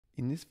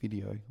In this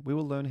video, we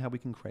will learn how we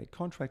can create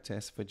contract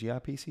tests for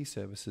gRPC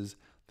services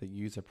that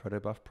use a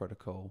Protobuf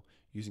protocol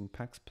using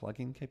Pact's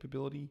plugin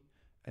capability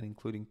and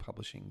including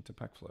publishing to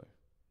PactFlow.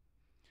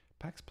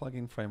 Pact's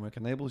plugin framework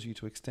enables you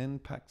to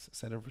extend Pact's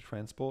set of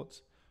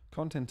transports,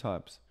 content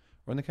types,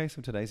 or in the case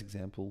of today's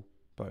example,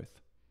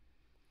 both.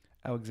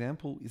 Our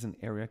example is an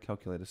area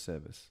calculator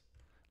service.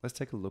 Let's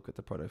take a look at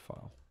the proto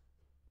file.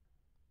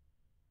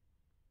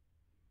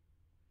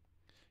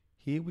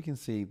 Here we can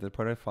see the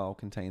proto file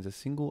contains a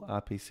single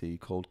RPC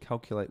called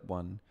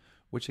calculate1,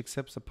 which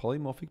accepts a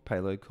polymorphic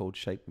payload called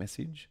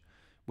shapeMessage,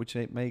 which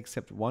may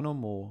accept one or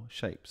more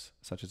shapes,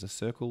 such as a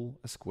circle,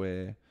 a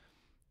square,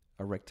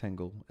 a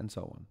rectangle, and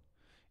so on.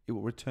 It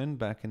will return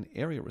back an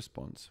area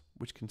response,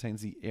 which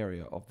contains the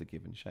area of the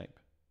given shape.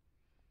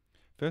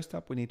 First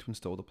up, we need to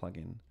install the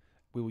plugin.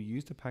 We will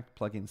use the Pact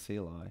plugin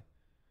CLI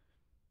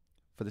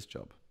for this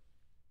job.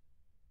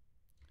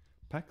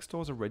 Pact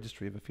stores a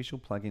registry of official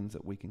plugins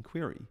that we can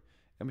query,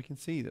 and we can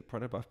see that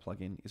Protobuf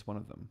plugin is one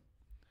of them.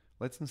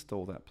 Let's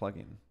install that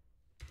plugin.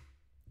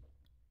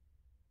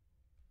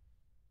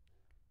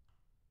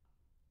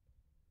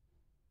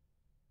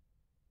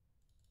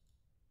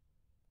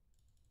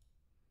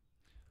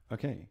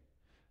 Okay,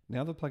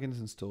 now the plugin is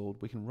installed,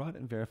 we can write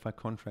and verify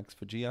contracts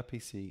for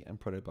gRPC and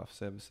Protobuf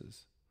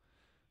services.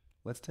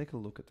 Let's take a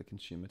look at the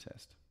consumer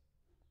test.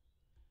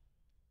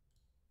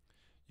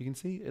 You can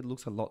see it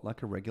looks a lot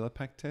like a regular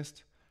Pact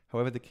test.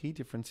 However, the key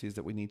difference is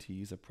that we need to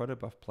use a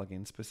Protobuf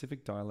plugin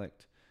specific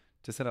dialect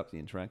to set up the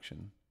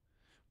interaction.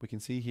 We can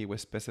see here we're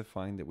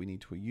specifying that we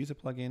need to use a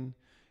plugin,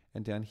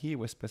 and down here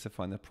we're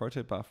specifying the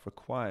Protobuf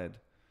required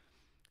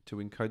to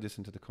encode this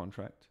into the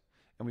contract.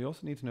 And we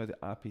also need to know the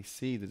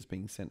RPC that is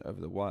being sent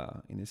over the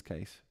wire, in this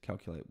case,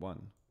 calculate1.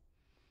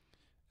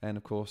 And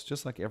of course,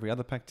 just like every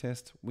other Pact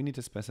test, we need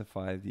to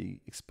specify the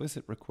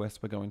explicit request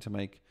we're going to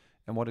make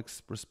and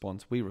what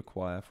response we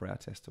require for our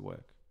test to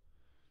work.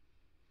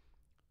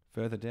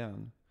 Further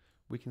down,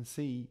 we can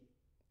see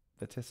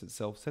the test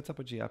itself sets up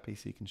a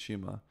gRPC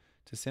consumer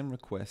to send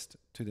request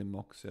to the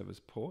mock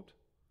server's port,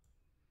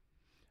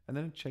 and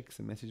then it checks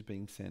the message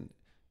being sent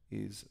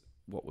is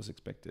what was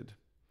expected.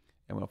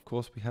 And of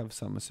course, we have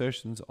some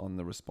assertions on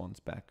the response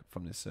back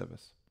from this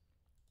service.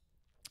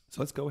 So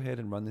let's go ahead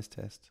and run this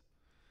test,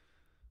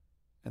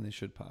 and this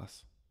should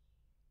pass.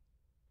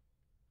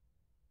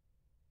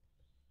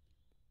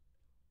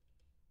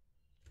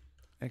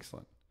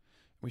 Excellent.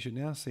 We should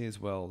now see as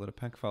well that a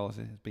Pact file has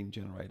been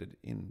generated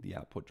in the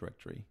output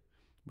directory,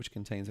 which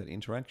contains that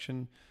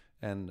interaction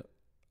and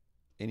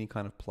any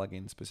kind of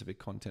plugin specific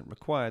content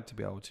required to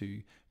be able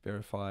to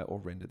verify or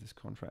render this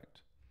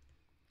contract.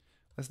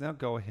 Let's now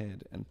go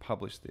ahead and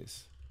publish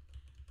this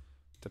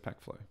to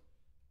PactFlow.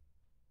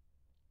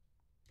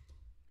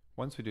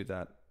 Once we do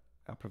that,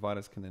 our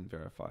providers can then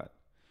verify it.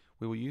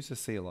 We will use the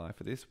CLI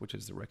for this, which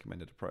is the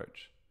recommended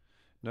approach.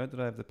 Note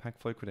that I have the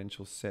PactFlow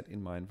credentials set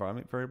in my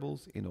environment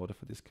variables in order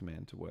for this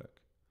command to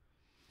work.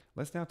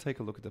 Let's now take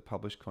a look at the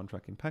published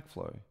contract in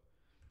PactFlow.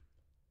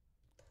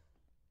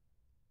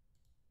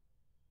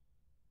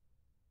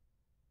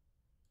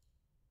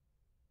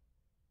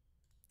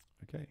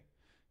 Okay,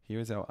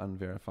 here is our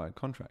unverified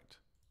contract.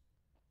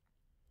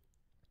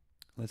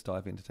 Let's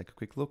dive in to take a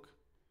quick look.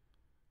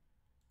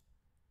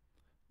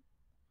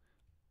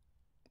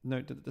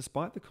 Note that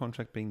despite the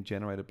contract being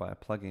generated by a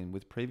plugin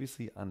with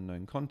previously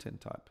unknown content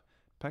type,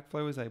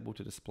 PactFlow is able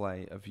to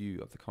display a view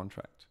of the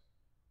contract.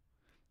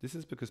 This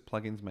is because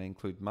plugins may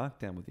include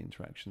markdown with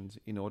interactions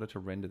in order to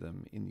render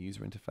them in the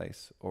user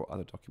interface or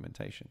other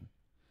documentation.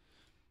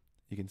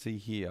 You can see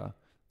here,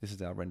 this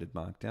is our rendered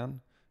markdown,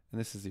 and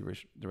this is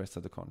the rest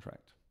of the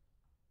contract.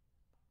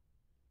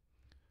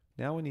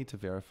 Now we need to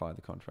verify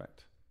the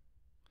contract.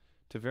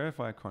 To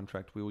verify a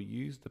contract, we will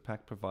use the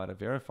Pact Provider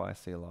Verify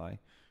CLI,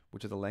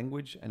 which is a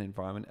language and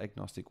environment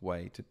agnostic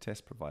way to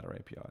test provider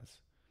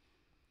APIs.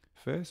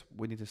 First,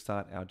 we need to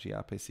start our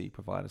gRPC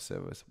provider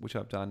service, which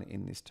I've done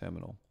in this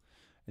terminal.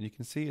 And you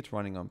can see it's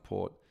running on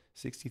port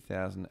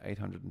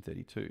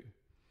 60,832.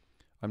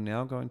 I'm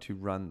now going to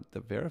run the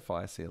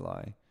Verify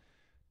CLI,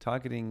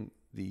 targeting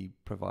the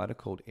provider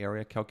called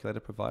Area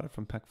Calculator Provider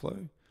from PactFlow.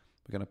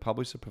 We're going to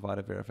publish the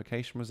provider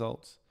verification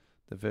results,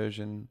 the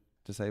version,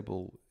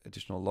 disable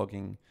additional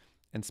logging,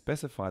 and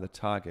specify the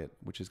target,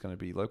 which is going to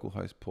be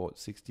localhost port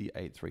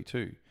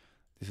 60832.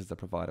 This is the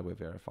provider we're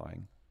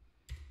verifying.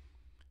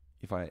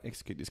 If I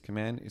execute this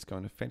command, it's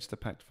going to fetch the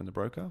Pact from the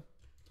broker, and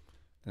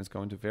it's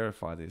going to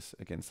verify this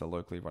against the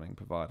locally running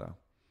provider.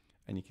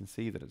 And you can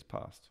see that it's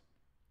passed.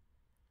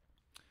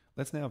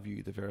 Let's now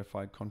view the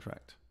verified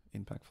contract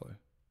in PactFlow.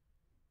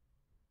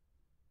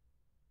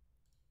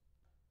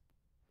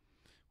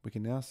 We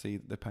can now see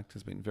that the Pact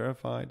has been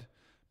verified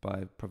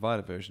by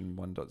provider version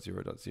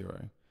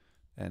 1.0.0,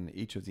 and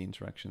each of the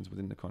interactions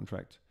within the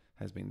contract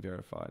has been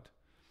verified.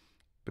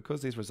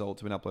 Because these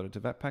results have been uploaded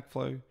to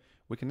PactFlow,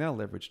 we can now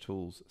leverage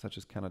tools such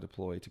as counter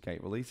deploy to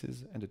gate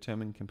releases and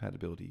determine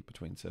compatibility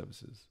between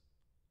services.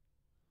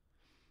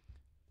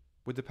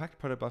 With the Pact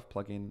Protobuf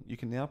plugin, you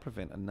can now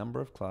prevent a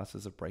number of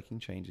classes of breaking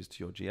changes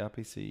to your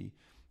gRPC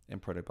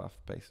and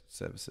Protobuf-based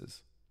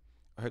services.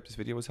 I hope this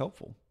video was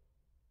helpful.